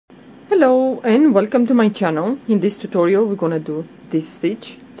Hello and welcome to my channel. In this tutorial we're gonna do this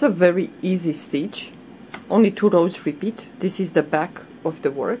stitch. It's a very easy stitch, only 2 rows repeat. This is the back of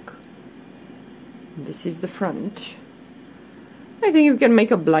the work, this is the front. I think you can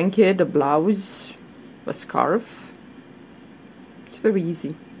make a blanket, a blouse, a scarf. It's very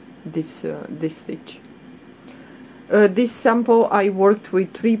easy, this stitch. This sample I worked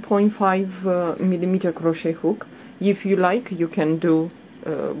with 3.5 millimeter crochet hook. If you like, you can do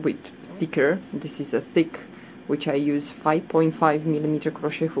with thicker. This is a thick, which I use 5.5 millimeter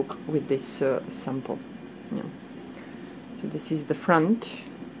crochet hook with this sample. Yeah. So this is the front.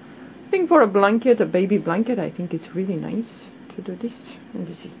 I think for a blanket, a baby blanket, I think it's really nice to do this. And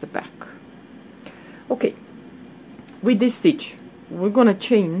this is the back. Okay, with this stitch we're gonna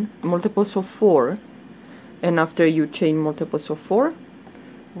chain multiples of 4, and after you chain multiples of 4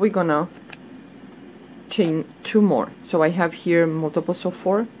 we're gonna chain 2 more. So I have here multiples of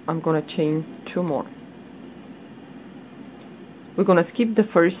 4. I'm gonna chain 2 more. We're gonna skip the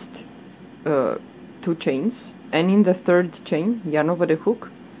first 2 chains, and in the 3rd chain, yarn over the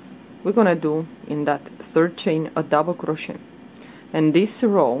hook, we're gonna do in that 3rd chain a double crochet, and this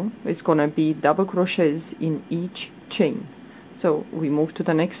row is gonna be double crochets in each chain. So we move to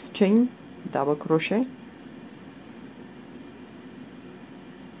the next chain, double crochet,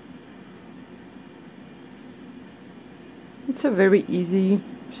 it's a very easy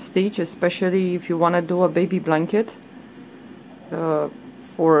stitch, especially if you want to do a baby blanket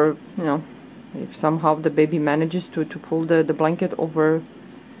for, you know, if somehow the baby manages to pull the blanket over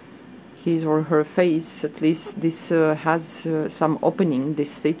his or her face, at least this has some opening,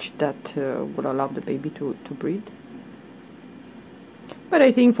 this stitch, that would allow the baby to breathe. But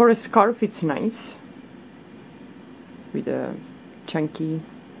I think for a scarf it's nice with a chunky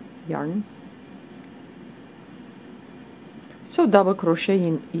yarn. So double crochet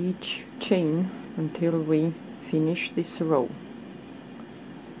in each chain until we finish this row.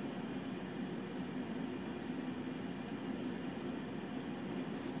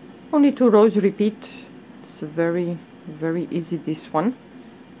 Only 2 rows repeat. It's very easy, this one,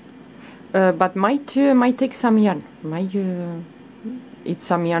 but might take some yarn. It's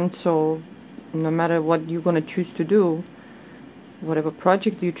some yarn, so no matter what you're gonna choose to do, whatever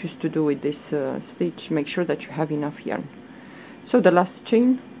project you choose to do with this stitch, make sure that you have enough yarn. So the last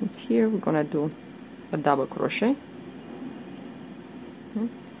chain is here. We're gonna do a double crochet.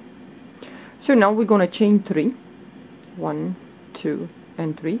 So now we're gonna chain 3, 1, 2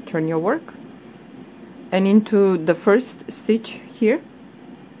 and 3. Turn your work, and into the first stitch here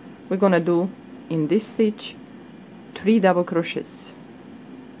we're gonna do in this stitch 3 double crochets.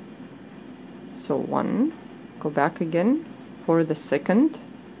 So 1, go back again for the 2nd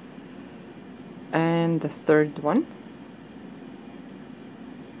and the 3rd one.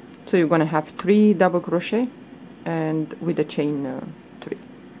 So you're going to have 3 double crochet and with a chain 3.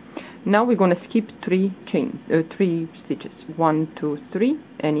 Now we're going to skip 3 stitches, 1, 2, 3,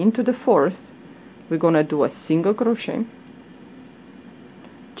 and into the 4th we're going to do a single crochet,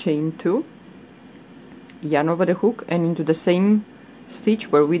 chain 2, yarn over the hook, and into the same stitch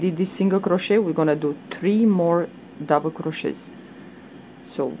where we did this single crochet we're going to do 3 more double crochets.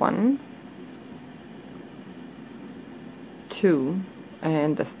 So 1, 2,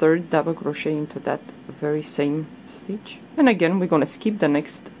 and the 3rd double crochet into that very same stitch, and again we're going to skip the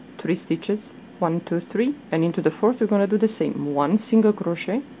next 3 stitches, 1, 2, 3, and into the 4th we're going to do the same, 1 single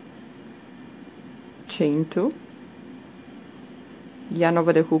crochet, chain 2, yarn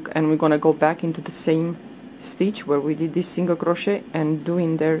over the hook, and we're going to go back into the same stitch where we did this single crochet and do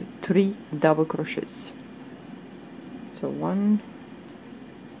in there 3 double crochets. So 1,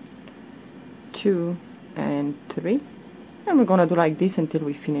 2 and 3, and we're gonna do like this until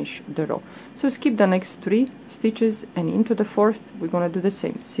we finish the row. So skip the next 3 stitches, and into the 4th we're gonna do the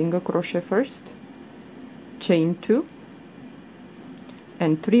same, single crochet first, chain 2,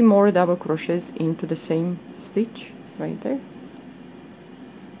 and 3 more double crochets into the same stitch right there.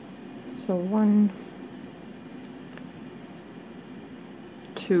 So 1,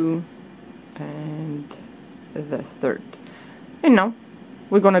 2 and the 3rd, and now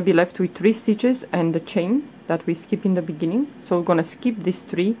we're gonna be left with 3 stitches and the chain that we skip in the beginning. So we're gonna skip these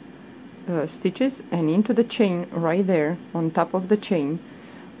 3 stitches, and into the chain right there on top of the chain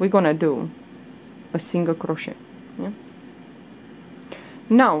we're gonna do a single crochet. Yeah.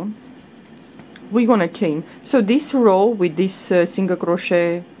 Now we're gonna chain, so this row with this single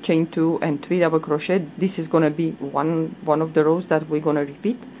crochet, chain 2 and 3 double crochet, this is gonna be one of the rows that we're gonna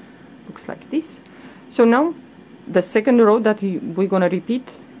repeat. Looks like this. So now the 2nd row that we're gonna repeat,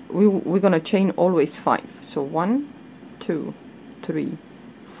 we're gonna chain always 5. So 1, 2, 3,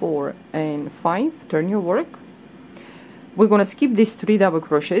 4 and 5, turn your work. We're going to skip these 3 double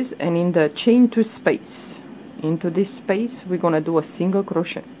crochets, and in the chain 2 space, into this space, we're going to do a single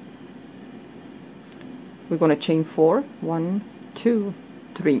crochet. We're going to chain 4, 1, 2,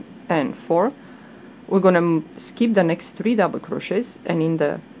 3 and 4. We're going to skip the next 3 double crochets, and in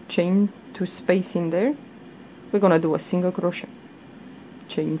the chain 2 space in there, we're going to do a single crochet.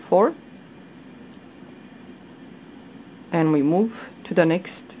 Chain 4, and we move to the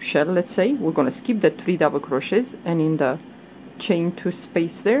next shell. Let's say we're going to skip the 3 double crochets, and in the chain 2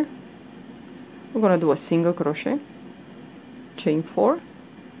 space there, we're going to do a single crochet. Chain 4.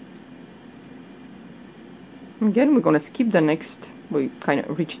 Again, we're going to skip the next, we kind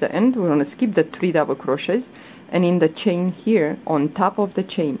of reach the end, we're going to skip the 3 double crochets, and in the chain here, on top of the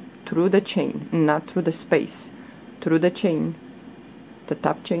chain, through the chain, not through the space, through the chain, the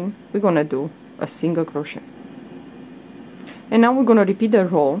top chain, we're going to do a single crochet. And now we're going to repeat the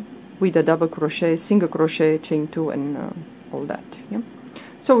row with a double crochet, single crochet, chain 2 and all that. Yeah?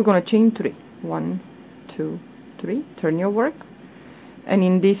 So we're going to chain 3, 1, 2, 3, turn your work, and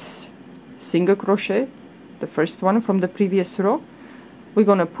in this single crochet, the first one from the previous row, we're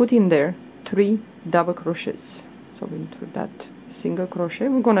going to put in there 3 double crochets. So into that single crochet,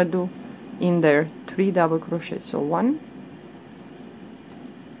 we're going to do in there 3 double crochets. So 1,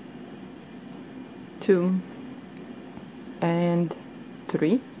 2 and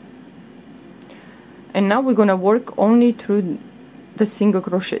 3. And now we're going to work only through the single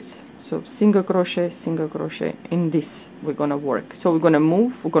crochets. So single crochet, in this we're going to work. So we're going to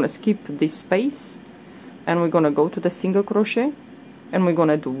move, we're going to skip this space, and we're going to go to the single crochet, and we're going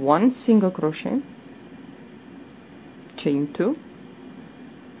to do 1 single crochet, chain 2,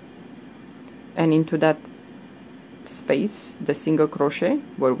 and into that space, the single crochet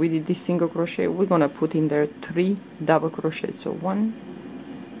where we did this single crochet, we're going to put in there 3 double crochets. So 1,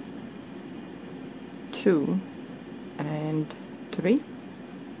 2 and 3.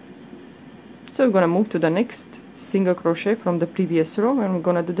 So we're going to move to the next single crochet from the previous row, and we're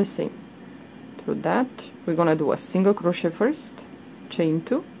going to do the same. Through that, we're going to do a single crochet first, chain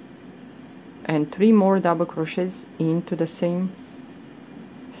 2, and 3 more double crochets into the same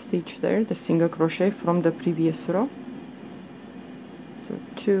stitch there, the single crochet from the previous row. So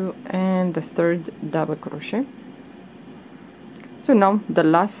 2 and the 3rd double crochet. So now the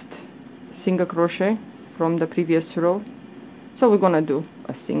last single crochet from the previous row, so we're going to do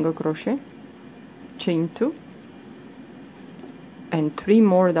a single crochet, chain 2, and 3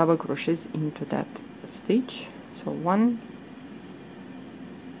 more double crochets into that stitch. So 1,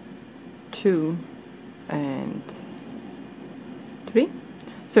 2 and 3.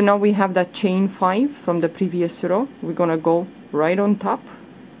 So now we have that chain 5 from the previous row. We're gonna go right on top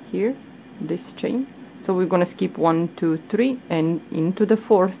here, this chain. So we're gonna skip 1, 2, 3, and into the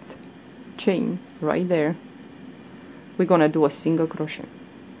 4th chain right there, we're gonna do a single crochet.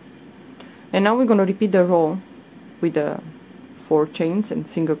 And now we're gonna repeat the row with the 4 chains and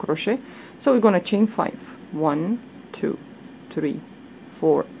single crochet. So we're going to chain 5, 1, 2, 3,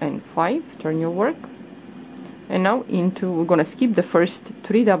 4 and 5, turn your work, and now into, we're going to skip the first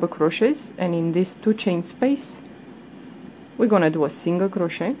 3 double crochets, and in this 2 chain space we're going to do a single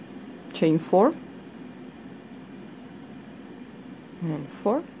crochet, chain 4 and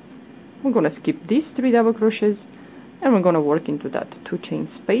 4. We're going to skip these 3 double crochets, and we're going to work into that 2 chain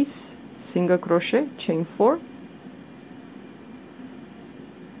space, single crochet, chain 4,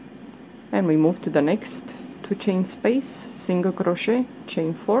 and we move to the next 2 chain space, single crochet,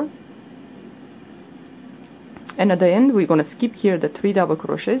 chain 4, and at the end we're going to skip here the 3 double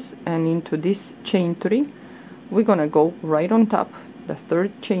crochets, and into this chain 3 we're going to go right on top, the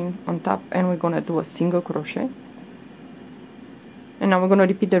 3rd chain on top, and we're going to do a single crochet. And now we're going to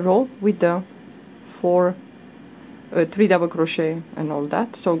repeat the row with the 3 double crochet and all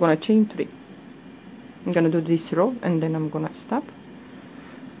that. So we're going to chain 3. I'm going to do this row and then I'm going to stop.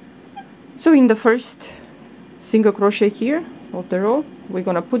 So in the first single crochet here of the row, we're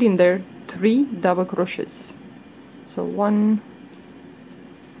going to put in there 3 double crochets. So 1,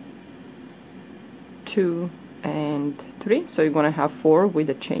 2 and 3. So you're going to have 4 with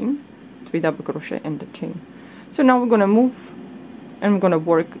the chain, 3 double crochet and the chain. So now we're going to move and we're going to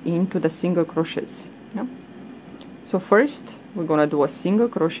work into the single crochets. Yeah? So first we're going to do a single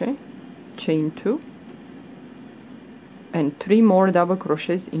crochet, chain 2, and 3 more double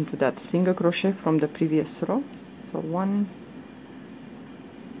crochets into that single crochet from the previous row. So 1,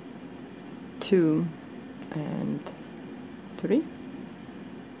 2 and 3.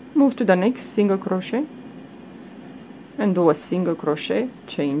 Move to the next single crochet and do a single crochet,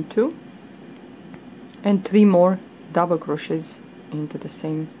 chain 2, and 3 more double crochets into the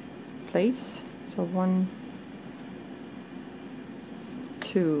same place. So 1,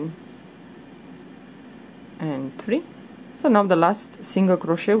 2 and 3. So now the last single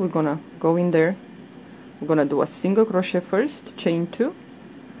crochet, we're gonna go in there, we're gonna do a single crochet first, chain 2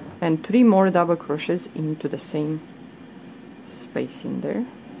 and 3 more double crochets into the same space in there.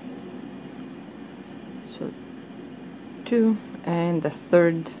 So 2 and the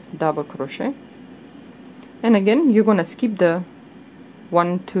third double crochet, and again you're gonna skip the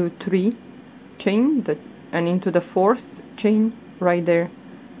 1, 2, 3 chain and into the fourth chain right there.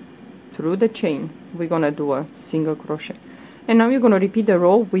 Through the chain we're gonna do a single crochet, and now you're gonna repeat the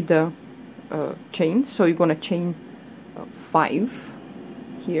row with the chain. So you're gonna chain 5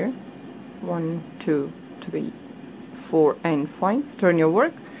 here, 1, 2, 3, 4 and 5. Turn your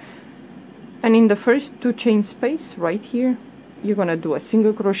work, and in the first 2 chain space right here you're gonna do a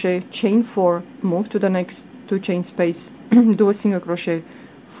single crochet, chain 4, move to the next 2 chain space, do a single crochet,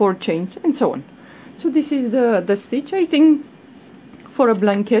 4 chains, and so on. So this is the stitch. I think for a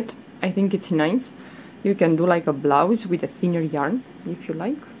blanket, I think it's nice. You can do like a blouse with a thinner yarn if you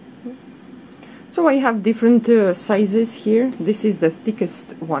like. So I have different sizes here. This is the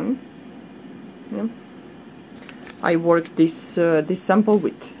thickest one. Yeah. I worked this this sample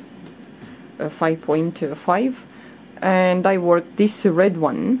with 5.5, and I worked this red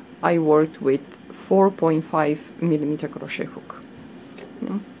one. I worked with 4.5 millimeter crochet hook.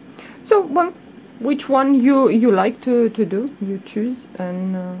 Yeah. So well, which one you like to do, you choose,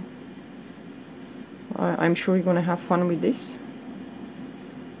 and I'm sure you're gonna have fun with this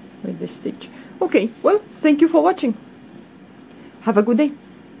stitch. Okay, well, thank you for watching. Have a good day.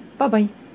 Bye bye.